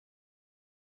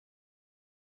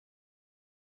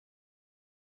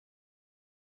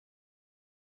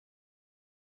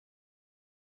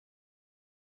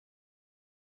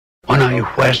When I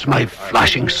whet my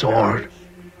flashing sword,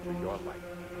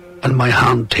 and my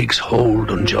hand takes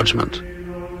hold on judgment,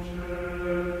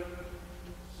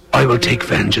 I will take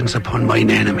vengeance upon mine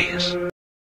enemies.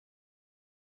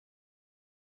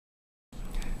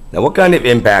 Now, what kind of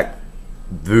impact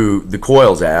do the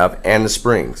coils have and the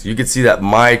springs? You can see that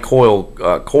my coil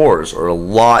cores are a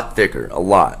lot thicker, a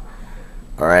lot.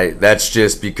 All right, that's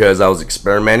just because I was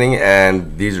experimenting,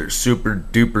 and these are super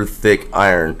duper thick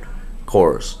iron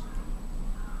cores.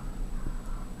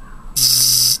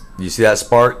 You see that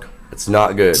spark? It's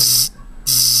not good.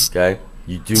 Okay,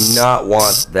 you do not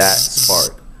want that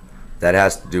spark. That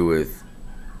has to do with,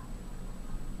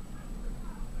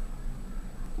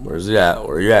 where's it at?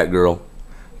 Where you at, girl?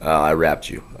 I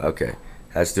wrapped you. Okay,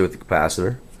 has to do with the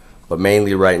capacitor, but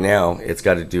mainly right now it's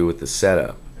got to do with the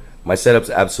setup. My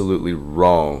setup's absolutely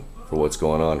wrong for what's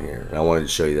going on here, and I wanted to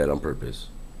show you that on purpose.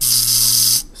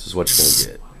 This is what you're gonna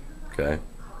get. Okay.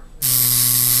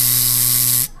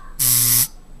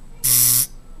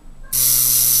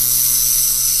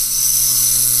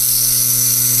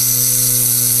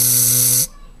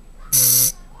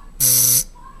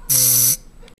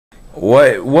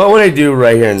 What would I do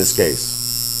right here in this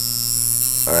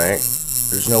case? Alright,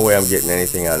 there's no way I'm getting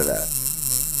anything out of that.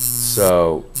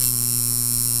 So,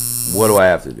 what do I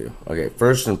have to do? Okay,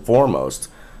 first and foremost,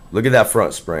 look at that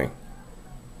front spring.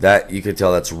 That, you can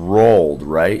tell that's rolled,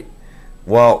 right?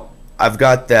 Well, I've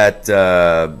got that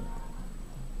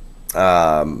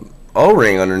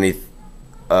O-ring underneath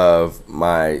of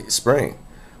my spring.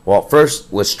 Well,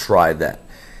 first, let's try that.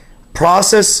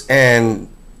 Process and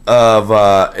of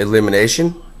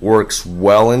elimination works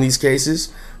well in these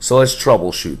cases, so let's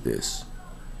troubleshoot this.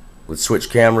 Let's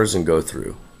switch cameras and go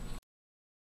through.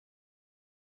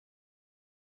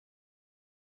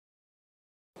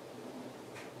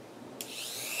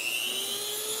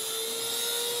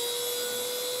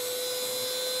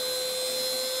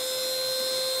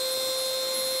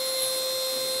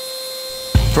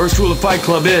 First rule of Fight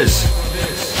Club is,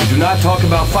 you do not talk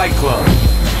about Fight Club.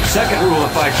 Second rule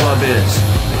of Fight Club is,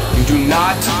 you do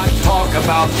not talk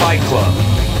about Fight Club.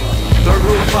 Third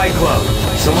rule of Fight Club,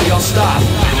 someone yells stop,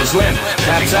 goes limp,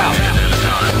 taps out.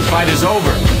 The fight is over.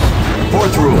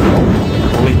 Fourth rule,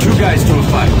 only two guys do a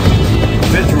fight.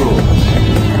 Fifth rule,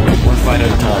 one fight at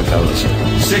a time, fellas.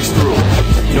 Sixth rule,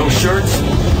 no shirts,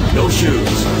 no shoes.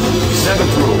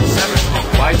 Seventh rule,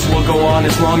 fights will go on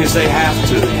as long as they have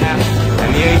to.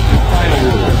 And the eighth and final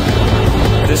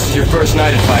rule, this is your first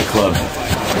night at Fight Club.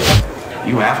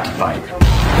 You have to fight.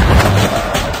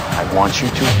 I want you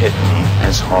to hit me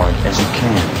as hard as you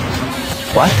can.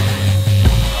 What?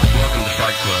 Welcome to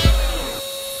Fight Club.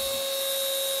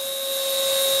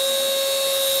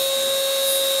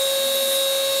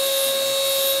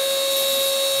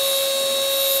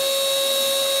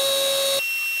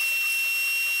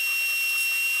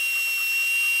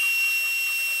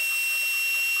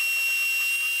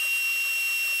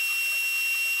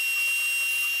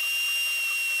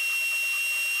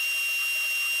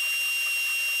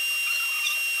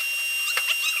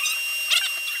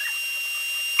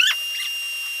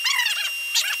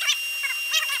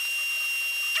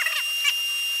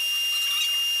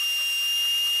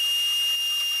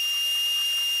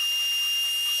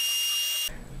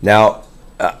 Now,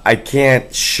 I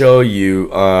can't show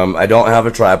you, I don't have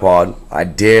a tripod. I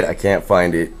can't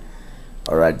find it.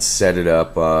 Or I'd set it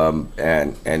up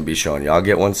and be showing you. I'll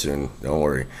get one soon, don't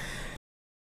worry.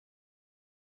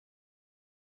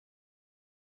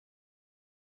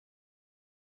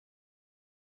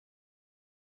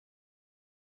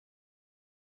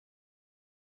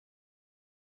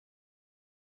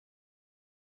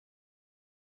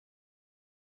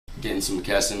 Getting some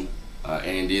McKesson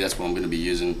A&D, that's what I'm going to be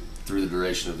using through the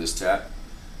duration of this tap.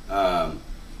 I'm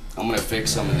going to fix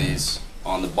some of these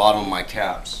on the bottom of my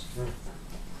caps,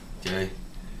 okay,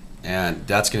 and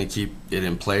that's going to keep it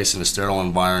in place in a sterile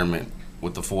environment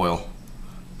with the foil,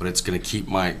 but it's going to keep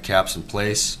my caps in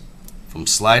place from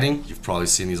sliding. You've probably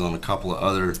seen these on a couple of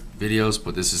other videos,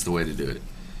 but this is the way to do it.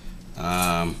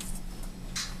 We're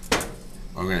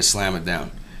going to slam it down.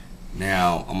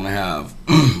 Now I'm going to have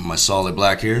my solid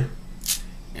black here,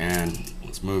 and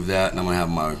let's move that, and I'm going to have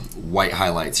my white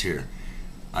highlights here.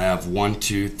 I have 1,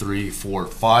 2, 3, 4,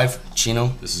 5 chino.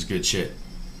 This is good shit.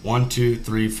 1, 2,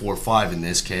 3, 4, 5 in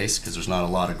this case, because there's not a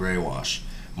lot of gray wash.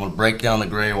 I'm going to break down the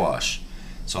gray wash.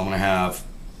 So I'm going to have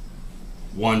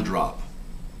 1 drop,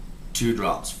 2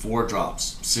 drops, 4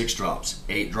 drops, 6 drops,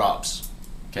 8 drops.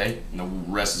 Okay, and the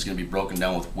rest is going to be broken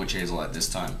down with witch hazel at this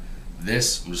time.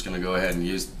 This, I'm just going to go ahead and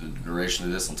use the duration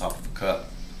of this on top of a cup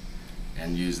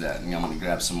and use that, and I'm going to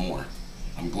grab some more.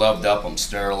 I'm gloved up, I'm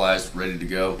sterilized, ready to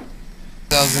go.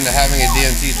 I was into having a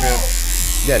DMT trip.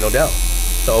 Yeah, no doubt.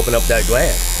 To open up that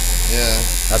gland. Yeah.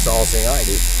 That's the whole thing I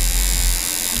do.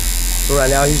 So right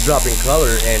now he's dropping color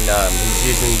and he's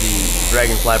using the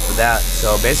Dragonfly for that.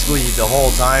 So basically the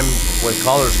whole time with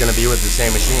color is going to be with the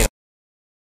same machine.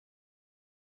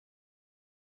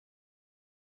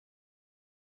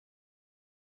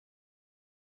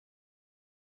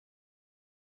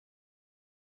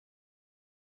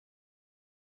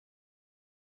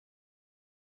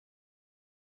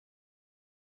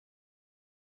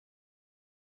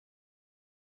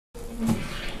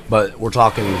 But we're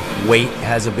talking weight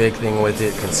has a big thing with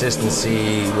it,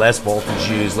 consistency, less voltage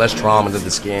used, less trauma to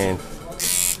the skin.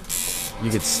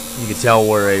 You could tell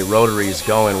where a rotary is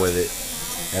going with it.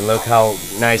 And look how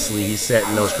nicely he's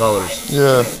setting those colors.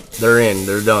 Yeah. They're in,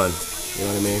 they're done. You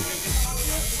know what I mean?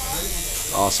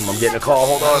 Awesome, I'm getting a call,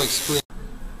 hold on.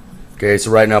 Okay,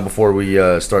 so right now before we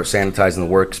start sanitizing the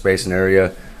workspace and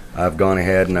area, I've gone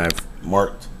ahead and I've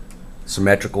marked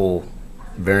symmetrical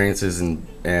variances and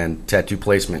tattoo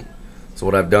placement. So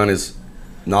what I've done is,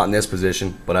 not in this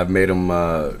position, but I've made them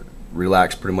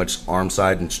relax pretty much arm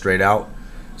side and straight out,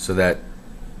 so that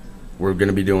we're going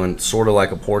to be doing sort of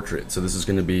like a portrait. So this is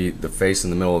going to be the face in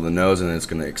the middle of the nose, and then it's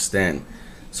going to extend.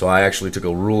 So I actually took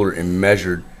a ruler and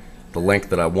measured the length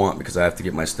that I want, because I have to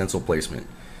get my stencil placement.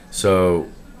 So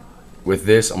with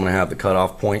this, I'm going to have the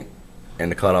cutoff point and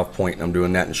the cutoff point, and I'm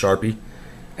doing that in Sharpie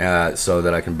so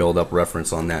that I can build up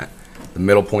reference on that. The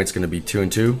middle point's going to be 2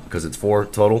 and 2 because it's 4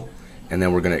 total, and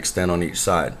then we're going to extend on each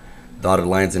side. Dotted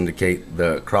lines indicate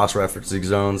the cross-referencing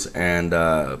zones and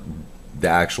the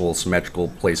actual symmetrical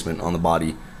placement on the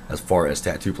body as far as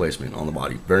tattoo placement on the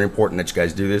body. Very important that you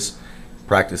guys do this,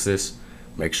 practice this,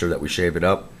 make sure that we shave it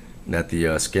up, that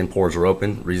the skin pores are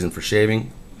open. Reason for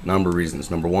shaving, number of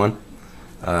reasons. Number one,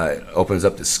 it opens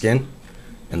up the skin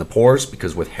and the pores,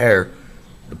 because with hair,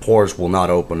 the pores will not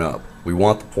open up. We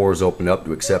want the pores open up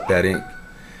to accept that ink.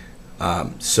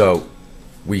 So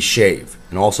we shave,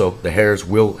 and also the hairs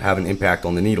will have an impact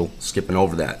on the needle, skipping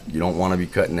over that. You don't want to be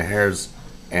cutting the hairs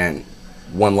and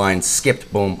one line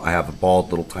skipped, boom, I have a bald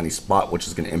little tiny spot which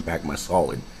is going to impact my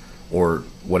solid or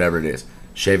whatever it is.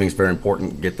 Shaving is very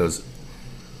important. Get those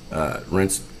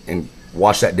rinse and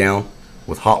wash that down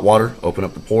with hot water, open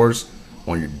up the pores.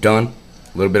 When you're done,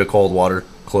 a little bit of cold water,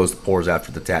 close the pores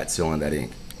after the tat, sealing that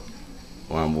ink.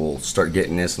 We'll start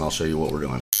getting this and I'll show you what we're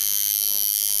doing.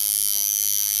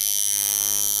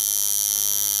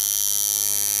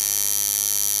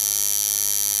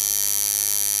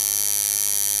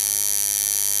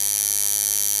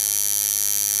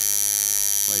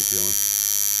 How you feeling?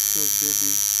 Feels good,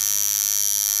 dude.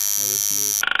 That was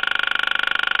smooth.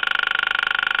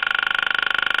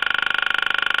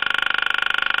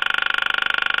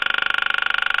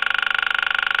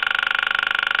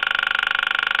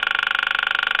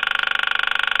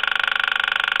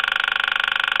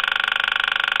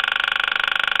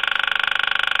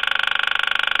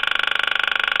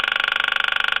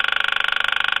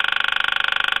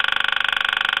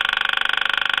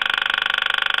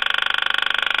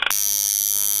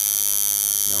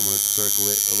 Now I'm going to circle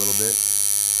it a little bit.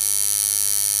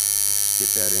 Get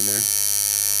that in there.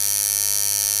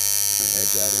 I'm going to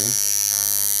edge that in.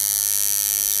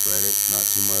 Spread it, not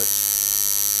too much.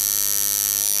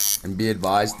 And be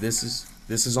advised,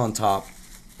 this is on top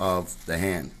of the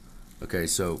hand. Okay,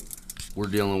 so we're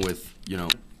dealing with, you know,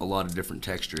 a lot of different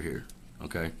texture here.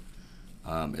 Okay,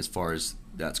 as far as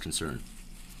that's concerned.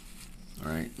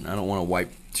 All right, and I don't want to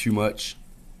wipe too much.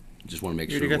 Just want to make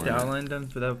sure. You already got the outline done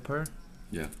for that part?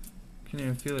 Yeah. Can't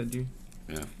even feel it, dude.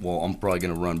 Yeah. Well, I'm probably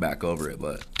gonna run back over it,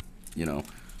 but you know,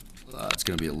 it's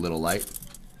gonna be a little light.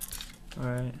 All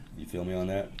right. You feel me on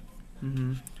that?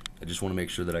 Mm-hmm. I just want to make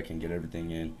sure that I can get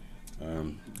everything in.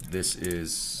 This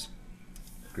is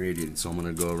gradiated, so I'm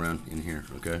gonna go around in here.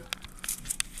 Okay.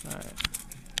 All right.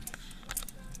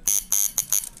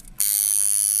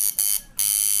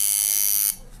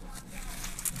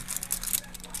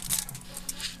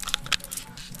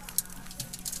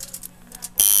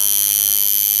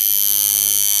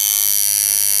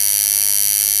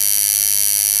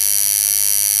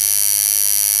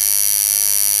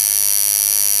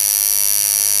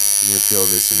 You're gonna feel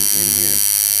this in here.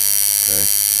 Okay.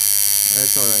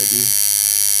 That's all right,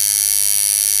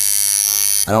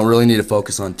 dude. I don't really need to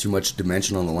focus on too much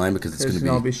dimension on the line because it's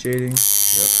gonna I'll be shading. Yep.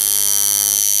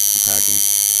 I'm packing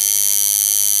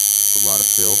a lot of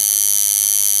fill,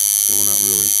 so we're not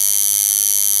really.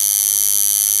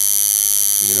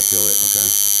 You're gonna feel it, okay?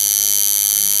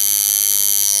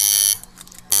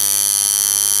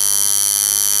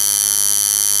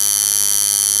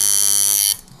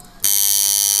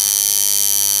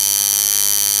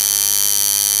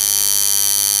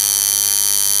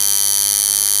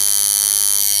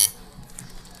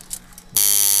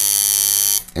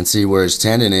 and see where his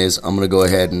tendon is, I'm going to go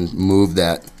ahead and move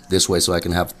that this way so I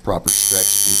can have proper stretch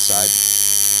inside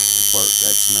the part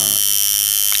that's not.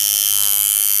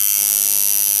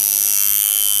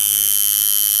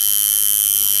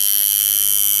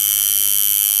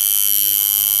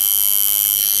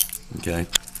 Okay,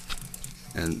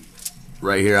 and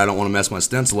right here I don't want to mess my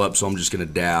stencil up, so I'm just going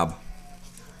to dab,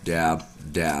 dab,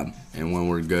 dab, and when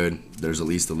we're good, there's at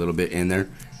least a little bit in there,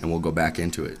 and we'll go back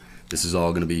into it. This is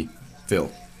all going to be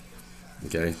fill.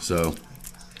 Okay, so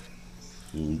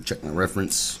check my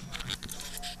reference.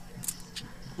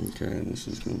 Okay, this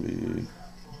is going to be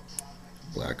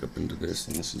black up into this,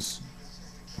 and this is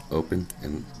open,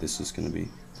 and this is going to be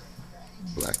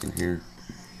black in here.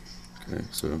 Okay,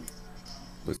 so